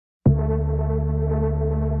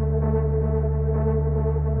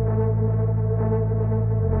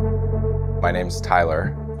My name's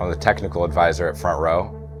Tyler. I'm the technical advisor at Front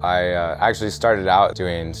Row. I actually started out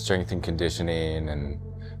doing strength and conditioning and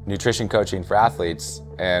nutrition coaching for athletes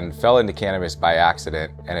and fell into cannabis by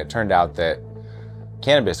accident. And it turned out that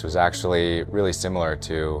cannabis was actually really similar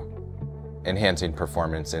to enhancing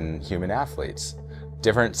performance in human athletes.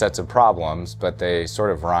 Different sets of problems, but they sort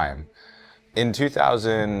of rhyme. In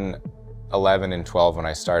 2011 and 12 when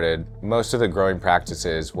I started, most of the growing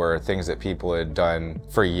practices were things that people had done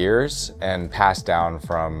for years and passed down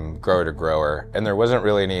from grower to grower. And there wasn't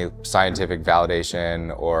really any scientific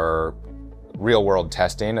validation or real-world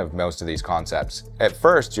testing of most of these concepts. At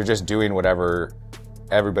first, you're just doing whatever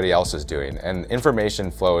everybody else is doing, and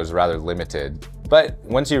information flow is rather limited. But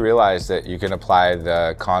once you realize that you can apply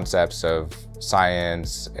the concepts of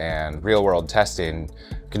science and real-world testing,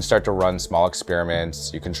 you can start to run small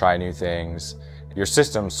experiments, you can try new things. Your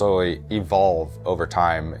systems slowly evolve over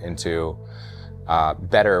time into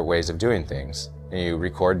better ways of doing things. You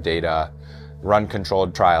record data, run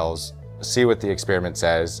controlled trials, see what the experiment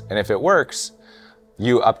says, and if it works,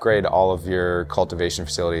 you upgrade all of your cultivation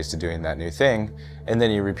facilities to doing that new thing, and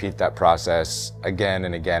then you repeat that process again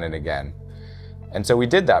and again and again. And so we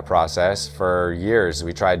did that process for years.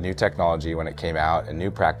 We tried new technology when it came out and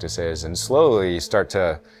new practices, and slowly start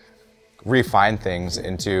to refine things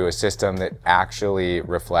into a system that actually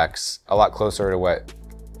reflects a lot closer to what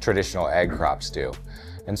traditional ag crops do.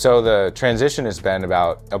 And so the transition has been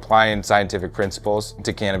about applying scientific principles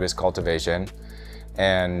to cannabis cultivation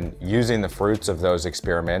and using the fruits of those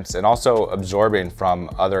experiments, and also absorbing from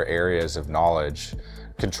other areas of knowledge,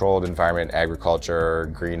 controlled environment agriculture,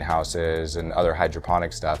 greenhouses, and other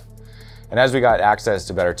hydroponic stuff. And as we got access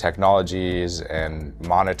to better technologies and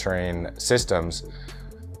monitoring systems,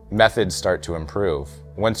 methods start to improve.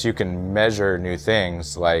 Once you can measure new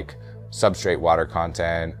things like substrate water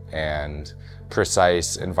content and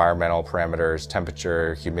precise environmental parameters,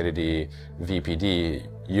 temperature, humidity, VPD,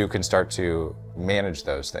 you can start to manage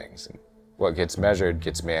those things. What gets measured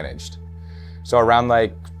gets managed. So around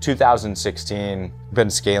like 2016, been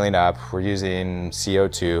scaling up, we're using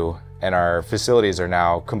CO2, and our facilities are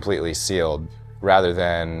now completely sealed. Rather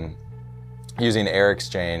than using air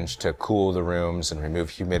exchange to cool the rooms and remove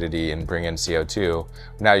humidity and bring in CO2, we're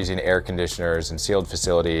now using air conditioners and sealed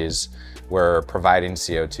facilities. We're providing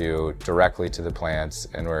CO2 directly to the plants,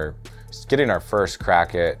 and we're getting our first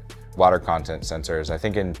crack at water content sensors. I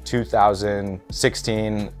think in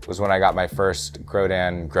 2016 was when I got my first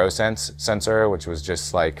Grodan GrowSense sensor, which was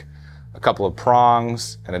just like a couple of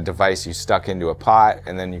prongs and a device you stuck into a pot,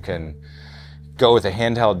 and then you can go with a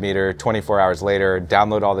handheld meter 24 hours later,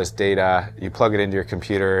 download all this data, you plug it into your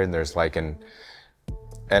computer, and there's like an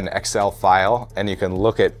Excel file, and you can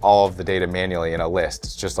look at all of the data manually in a list.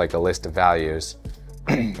 It's just like a list of values,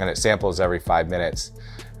 and it samples every 5 minutes.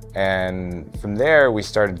 And from there, we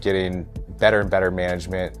started getting better and better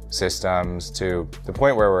management systems to the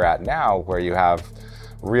point where we're at now, where you have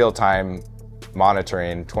real-time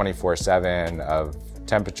monitoring 24/7 of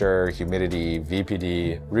temperature, humidity,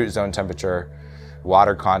 VPD, root zone temperature,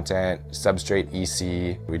 water content, substrate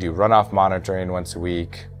EC. We do runoff monitoring once a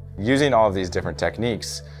week. Using all of these different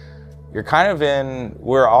techniques,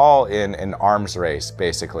 we're all in an arms race,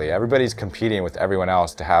 basically. Everybody's competing with everyone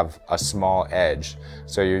else to have a small edge.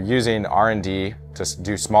 So you're using R&D to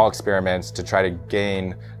do small experiments to try to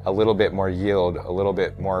gain a little bit more yield, a little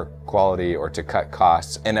bit more quality, or to cut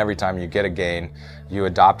costs. And every time you get a gain, you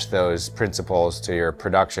adopt those principles to your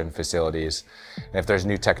production facilities. And if there's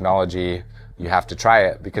new technology, you have to try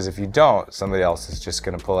it, because if you don't, somebody else is just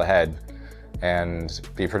gonna pull ahead and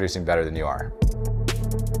be producing better than you are.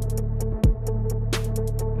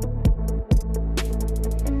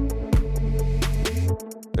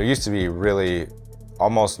 There used to be really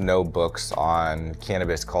almost no books on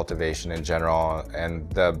cannabis cultivation in general, and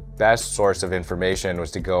the best source of information was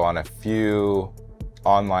to go on a few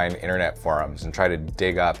online internet forums and try to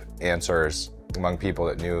dig up answers among people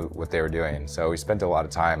that knew what they were doing. So we spent a lot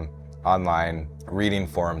of time online reading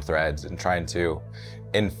forum threads and trying to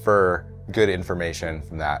infer good information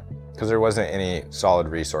from that, because there wasn't any solid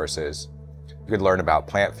resources. You could learn about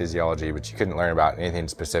plant physiology, but you couldn't learn about anything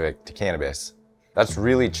specific to cannabis. That's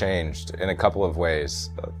really changed in a couple of ways.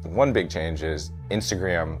 One big change is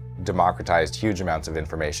Instagram democratized huge amounts of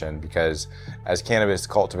information, because as cannabis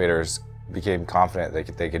cultivators became confident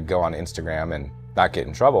they could go on Instagram and not get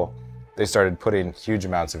in trouble, they started putting huge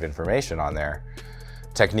amounts of information on there.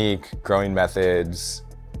 Technique, growing methods,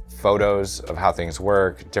 photos of how things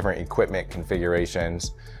work, different equipment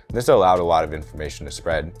configurations. This allowed a lot of information to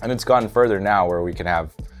spread. And it's gone further now, where we can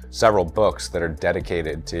have several books that are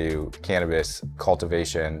dedicated to cannabis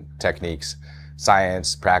cultivation techniques,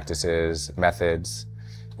 science, practices, methods.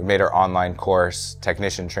 We made our online course,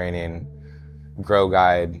 technician training, grow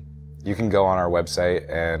guide. You can go on our website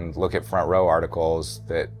and look at front row articles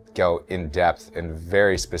that go in depth in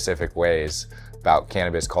very specific ways about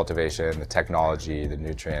cannabis cultivation, the technology, the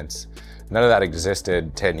nutrients. None of that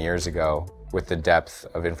existed 10 years ago with the depth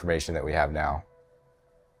of information that we have now.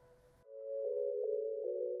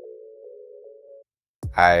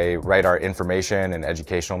 I write our information and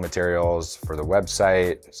educational materials for the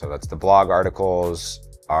website. So that's the blog articles,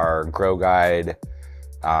 our grow guide,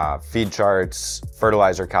 feed charts,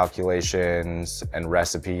 fertilizer calculations and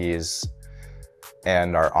recipes,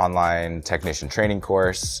 and our online technician training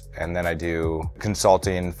course. And then I do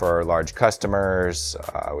consulting for large customers,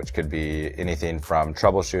 which could be anything from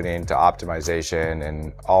troubleshooting to optimization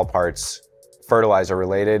and all parts fertilizer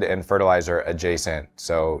related and fertilizer adjacent.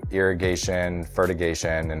 So irrigation,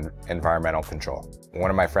 fertigation, and environmental control. One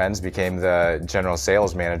of my friends became the general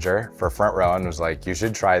sales manager for Front Row and was like, you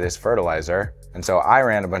should try this fertilizer. And so I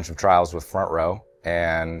ran a bunch of trials with Front Row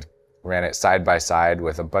and ran it side by side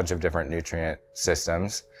with a bunch of different nutrient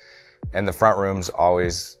systems. And the front rooms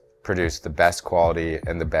always produced the best quality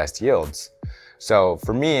and the best yields. So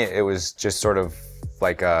for me, it was just sort of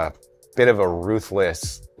like a bit of a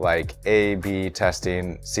ruthless, like A/B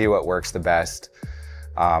testing, see what works the best.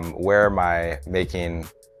 Where am I making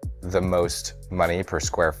the most money per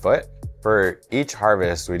square foot? For each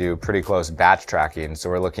harvest, we do pretty close batch tracking. So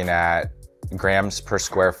we're looking at grams per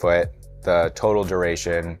square foot, the total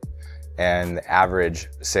duration, and the average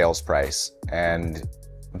sales price. And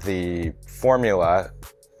the formula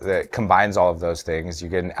that combines all of those things, you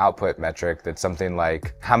get an output metric that's something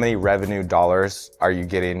like how many revenue dollars are you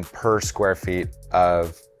getting per square feet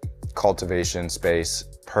of cultivation space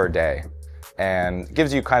per day, and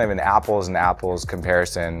gives you kind of an apples and apples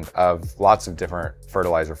comparison of lots of different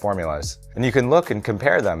fertilizer formulas. And you can look and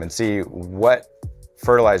compare them and see what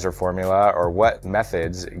fertilizer formula or what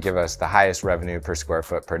methods give us the highest revenue per square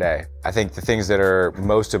foot per day. I think the things that are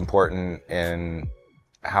most important in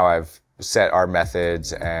how I've set our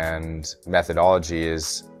methods and methodology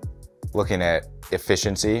is looking at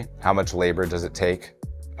efficiency. How much labor does it take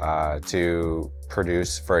to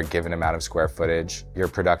produce for a given amount of square footage? Your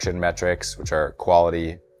production metrics, which are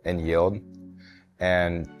quality and yield,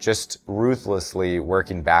 and just ruthlessly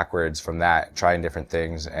working backwards from that, trying different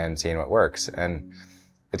things and seeing what works. And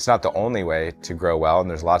it's not the only way to grow well, and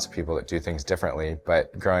there's lots of people that do things differently,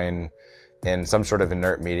 but growing in some sort of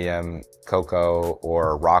inert medium, cocoa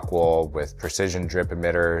or rock wool with precision drip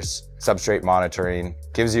emitters, substrate monitoring,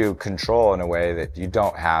 gives you control in a way that you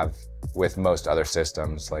don't have with most other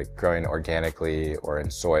systems, like growing organically or in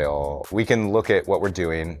soil. We can look at what we're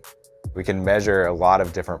doing, we can measure a lot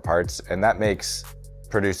of different parts, and that makes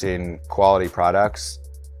producing quality products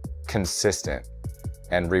consistent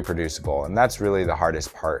and reproducible. And that's really the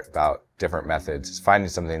hardest part about different methods, is finding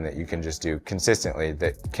something that you can just do consistently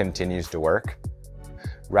that continues to work,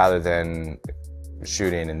 rather than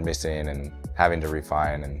shooting and missing and having to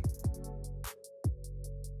refine. And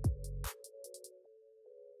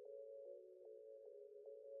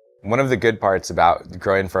one of the good parts about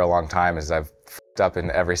growing for a long time is I've f***ed up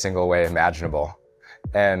in every single way imaginable.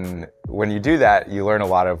 And when you do that, you learn a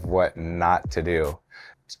lot of what not to do.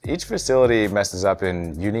 Each facility messes up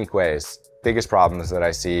in unique ways. Biggest problems that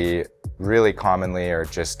I see really commonly are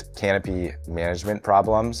just canopy management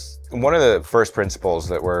problems. One of the first principles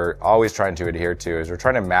that we're always trying to adhere to is we're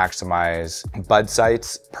trying to maximize bud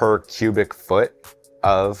sites per cubic foot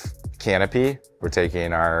of canopy. We're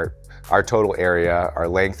taking our total area, our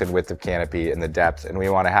length and width of canopy, and the depth, and we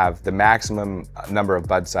want to have the maximum number of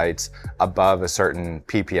bud sites above a certain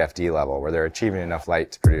PPFD level where they're achieving enough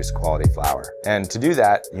light to produce quality flower. And to do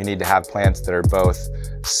that, you need to have plants that are both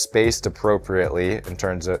spaced appropriately in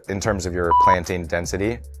terms of your planting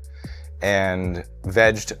density, and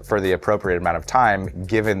vegged for the appropriate amount of time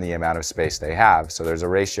given the amount of space they have. So there's a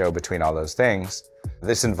ratio between all those things.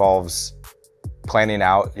 This involves planning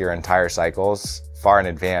out your entire cycles far in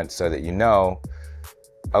advance so that you know,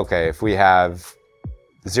 okay, if we have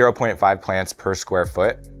 0.5 plants per square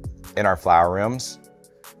foot in our flower rooms,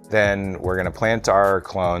 then we're gonna plant our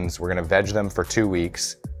clones, we're gonna veg them for 2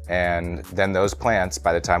 weeks, and then those plants,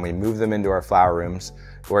 by the time we move them into our flower rooms,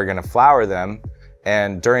 we're gonna flower them,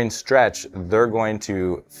 and during stretch, they're going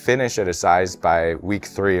to finish at a size by week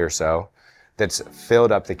 3 or so that's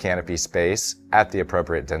filled up the canopy space at the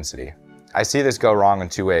appropriate density. I see this go wrong in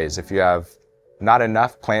 2 ways. If you have not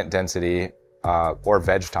enough plant density or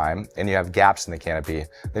veg time, and you have gaps in the canopy,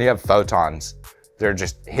 then you have photons. They're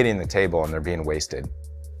just hitting the table and they're being wasted.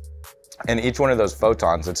 And each one of those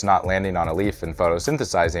photons that's not landing on a leaf and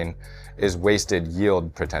photosynthesizing is wasted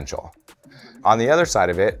yield potential. On the other side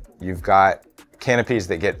of it, you've got canopies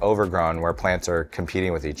that get overgrown where plants are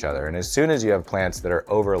competing with each other. And as soon as you have plants that are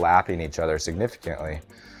overlapping each other significantly,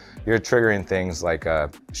 you're triggering things like a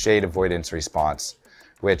shade avoidance response,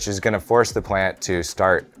 which is going to force the plant to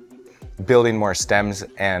start building more stems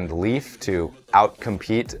and leaf to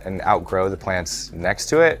outcompete and outgrow the plants next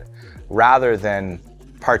to it, rather than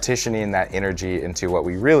partitioning that energy into what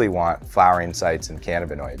we really want, flowering sites and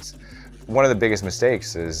cannabinoids. One of the biggest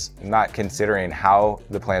mistakes is not considering how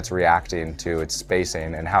the plant's reacting to its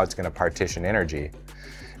spacing and how it's going to partition energy,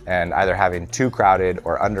 and either having too crowded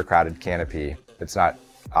or undercrowded canopy that's not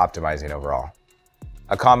optimizing overall.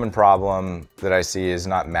 A common problem that I see is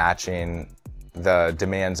not matching the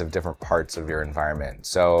demands of different parts of your environment.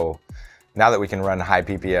 So now that we can run high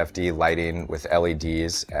PPFD lighting with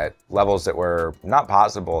LEDs at levels that were not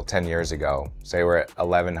possible 10 years ago, say we're at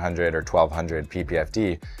 1100 or 1200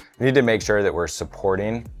 PPFD, we need to make sure that we're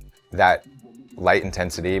supporting that light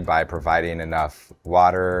intensity by providing enough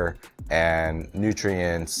water and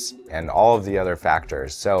nutrients and all of the other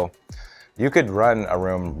factors. So you could run a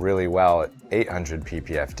room really well at 800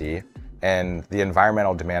 PPFD, and the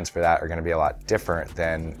environmental demands for that are going to be a lot different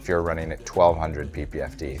than if you're running at 1200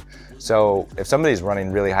 PPFD. So if somebody's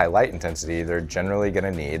running really high light intensity, they're generally going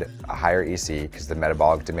to need a higher EC because the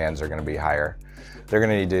metabolic demands are going to be higher. They're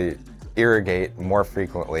going to need to irrigate more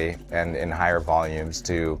frequently and in higher volumes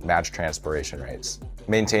to match transpiration rates.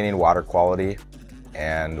 Maintaining water quality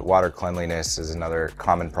and water cleanliness is another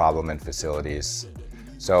common problem in facilities.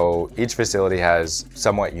 So each facility has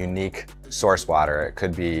somewhat unique source water. It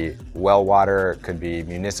could be well water, it could be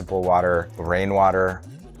municipal water, rainwater.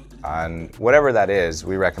 And whatever that is,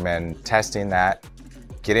 we recommend testing that,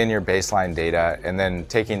 getting your baseline data, and then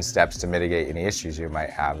taking steps to mitigate any issues you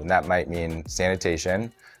might have. And that might mean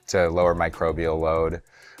sanitation to lower microbial load,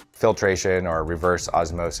 filtration or reverse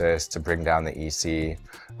osmosis to bring down the EC,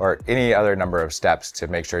 or any other number of steps to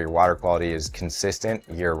make sure your water quality is consistent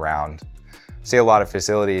year-round. See a lot of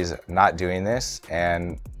facilities not doing this,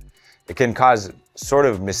 and it can cause sort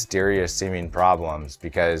of mysterious seeming problems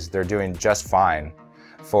because they're doing just fine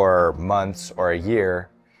for months or a year,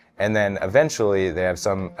 and then eventually they have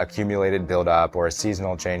some accumulated buildup or a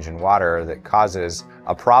seasonal change in water that causes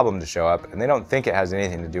a problem to show up, and they don't think it has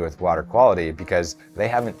anything to do with water quality because they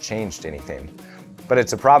haven't changed anything. But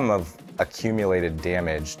it's a problem of accumulated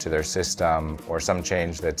damage to their system or some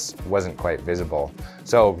change that wasn't quite visible.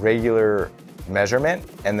 So regular measurement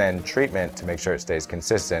and then treatment to make sure it stays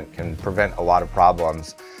consistent can prevent a lot of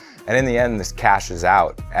problems. And in the end, this cashes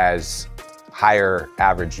out as higher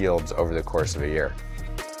average yields over the course of a year.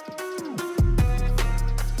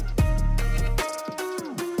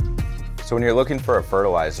 So when you're looking for a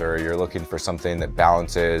fertilizer, you're looking for something that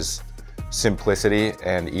balances simplicity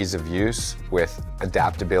and ease of use with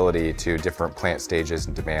adaptability to different plant stages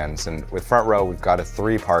and demands. And with Front Row, we've got a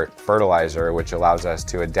 3-part fertilizer, which allows us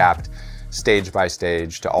to adapt stage by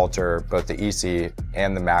stage to alter both the EC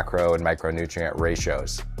and the macro and micronutrient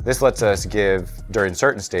ratios. This lets us give, during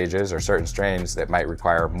certain stages or certain strains that might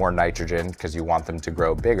require more nitrogen because you want them to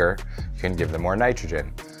grow bigger, you can give them more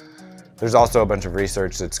nitrogen. There's also a bunch of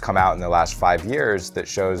research that's come out in the last 5 years that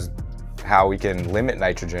shows how we can limit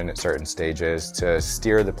nitrogen at certain stages to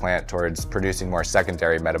steer the plant towards producing more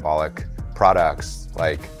secondary metabolic products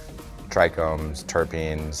like trichomes,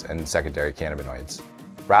 terpenes, and secondary cannabinoids.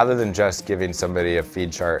 Rather than just giving somebody a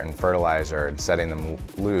feed chart and fertilizer and setting them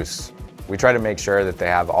loose, we try to make sure that they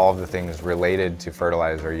have all of the things related to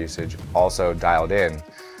fertilizer usage also dialed in.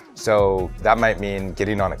 So that might mean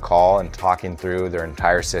getting on a call and talking through their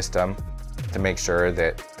entire system to make sure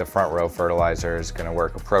that the Front Row fertilizer is going to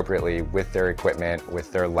work appropriately with their equipment,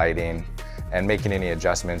 with their lighting, and making any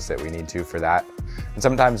adjustments that we need to for that. And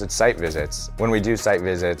sometimes it's site visits. When we do site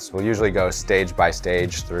visits, we'll usually go stage by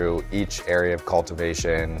stage through each area of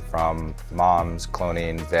cultivation, from moms,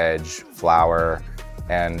 cloning, veg, flower,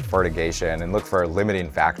 and fertigation, and look for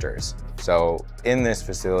limiting factors. So in this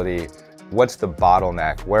facility, what's the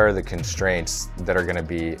bottleneck? Where are the constraints that are going to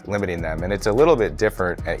be limiting them? And it's a little bit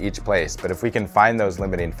different at each place, but if we can find those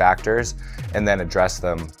limiting factors and then address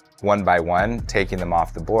them one by one, taking them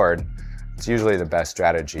off the board, it's usually the best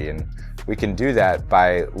strategy. And we can do that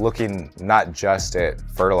by looking not just at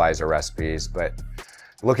fertilizer recipes, but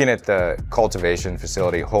looking at the cultivation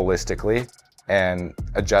facility holistically and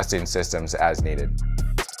adjusting systems as needed.